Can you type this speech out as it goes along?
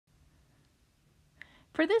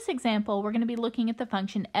For this example, we're going to be looking at the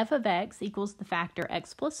function f of x equals the factor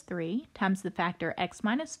x plus 3 times the factor x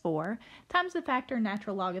minus 4 times the factor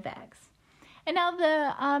natural log of x. And now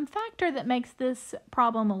the factor that makes this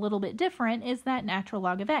problem a little bit different is that natural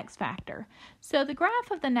log of x factor. So the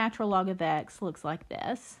graph of the natural log of x looks like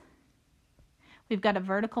this. We've got a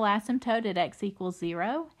vertical asymptote at x equals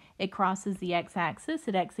 0. It crosses the x-axis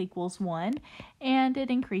at x equals 1, and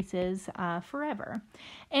it increases forever.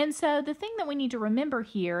 And so the thing that we need to remember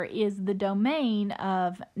here is the domain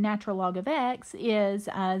of natural log of x is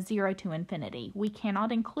 0 to infinity. We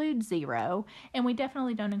cannot include 0, and we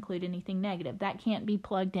definitely don't include anything negative. That can't be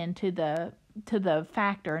plugged into the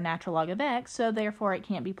factor natural log of x, so therefore it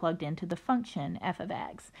can't be plugged into the function f of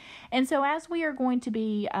x. And so as we are going to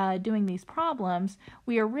be doing these problems,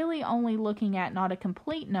 we are really only looking at not a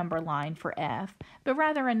complete number line for f, but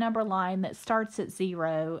rather a number line that starts at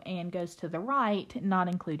 0 and goes to the right, not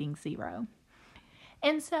including 0.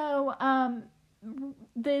 And so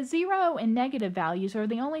the 0 and negative values are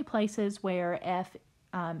the only places where f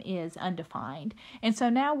is undefined. And so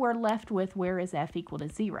now we're left with where is f equal to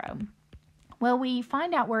 0. Well, we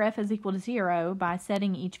find out where f is equal to 0 by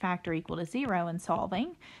setting each factor equal to 0 and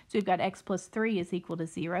solving. So we've got x plus 3 is equal to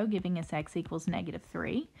 0, giving us x equals negative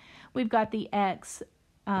 3. We've got the x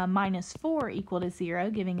minus 4 equal to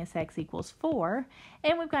 0, giving us x equals 4.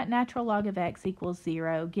 And we've got natural log of x equals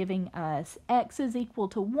 0, giving us x is equal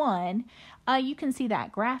to 1. You can see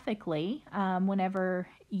that graphically whenever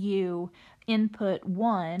you input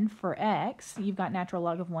 1 for x, you've got natural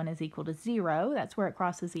log of 1 is equal to 0. That's where it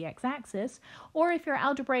crosses the x-axis. Or if you're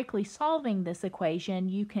algebraically solving this equation,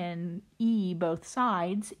 you can both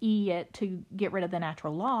sides, it to get rid of the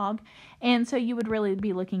natural log. And so you would really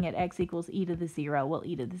be looking at x equals e to the 0. Well,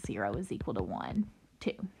 e to the 0 is equal to 1,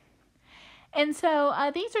 2. And so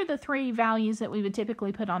these are the three values that we would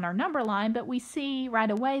typically put on our number line, but we see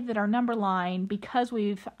right away that our number line, because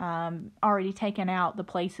we've already taken out the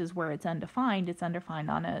places where it's undefined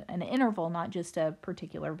on an interval, not just a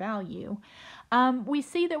particular value. We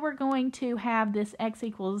see that we're going to have this x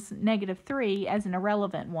equals negative 3 as an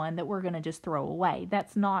irrelevant one that we're going to just throw away.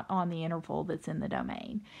 That's not on the interval that's in the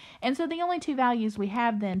domain. And so the only two values we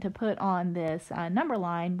have then to put on this number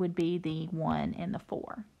line would be the 1 and the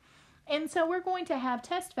 4. And so we're going to have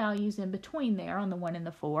test values in between there on the 1 and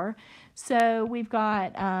the 4. So we've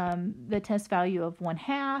got the test value of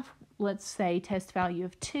 1/2, let's say test value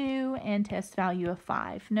of 2, and test value of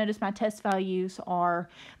 5. Notice my test values are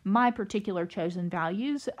my particular chosen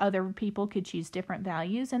values. Other people could choose different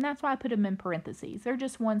values, and that's why I put them in parentheses. They're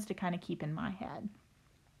just ones to kind of keep in my head.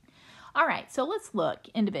 All right, so let's look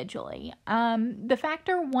individually. The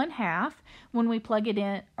factor 1/2, when we plug it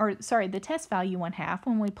in, the test value 1/2,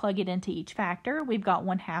 when we plug it into each factor, we've got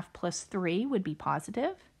 1/2 plus 3 would be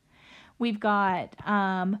positive. We've got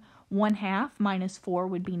 1/2 minus 4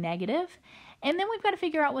 would be negative. And then we've got to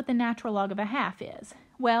figure out what the natural log of a half is.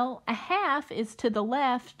 Well, a half is to the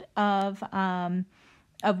left of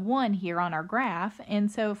 1 here on our graph.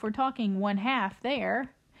 And so if we're talking 1/2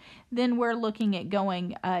 there, then we're looking at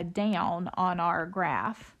going down on our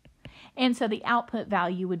graph. And so the output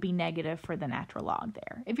value would be negative for the natural log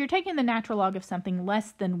there. If you're taking the natural log of something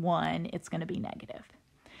less than 1, it's going to be negative.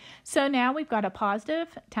 So now we've got a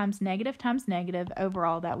positive times negative.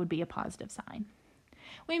 Overall, that would be a positive sign.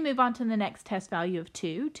 We move on to the next test value of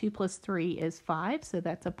 2. 2 plus 3 is 5, so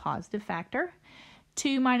that's a positive factor.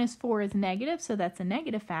 2 minus 4 is negative, so that's a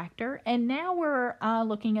negative factor. And now we're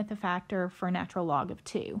looking at the factor for natural log of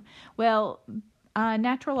 2. Well,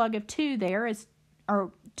 natural log of 2 there is,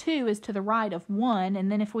 or 2 is to the right of 1, and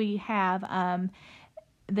then if we have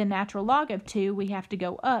the natural log of 2, we have to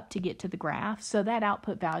go up to get to the graph, so that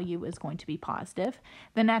output value is going to be positive.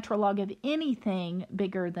 The natural log of anything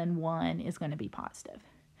bigger than 1 is going to be positive.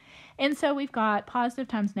 And so we've got positive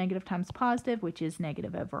times positive, which is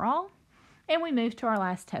negative overall. And we move to our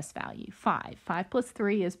last test value, 5. 5 plus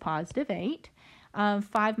 3 is positive 8.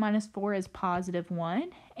 5 minus 4 is positive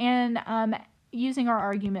 1. And using our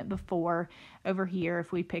argument before, over here,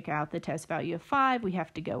 if we pick out the test value of 5, we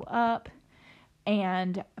have to go up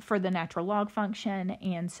and for the natural log function.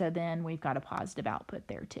 And so then we've got a positive output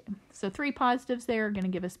there too. So 3 positives there are going to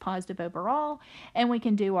give us positive overall. And we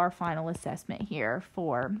can do our final assessment here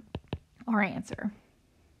for our answer.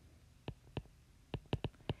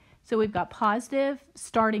 So we've got positive,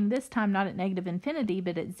 starting this time not at negative infinity,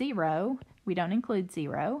 but at 0. We don't include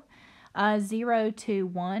 0. 0 to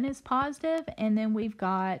 1 is positive, and then we've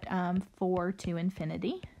got 4 to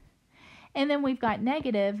infinity. And then we've got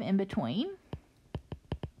negative in between.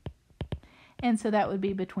 And so that would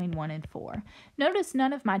be between 1 and 4. Notice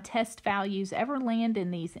none of my test values ever land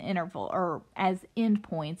in these intervals or as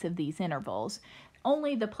endpoints of these intervals.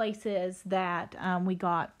 Only the places that we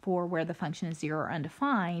got for where the function is 0 or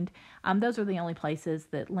undefined, those are the only places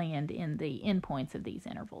that land in the endpoints of these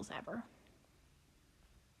intervals ever.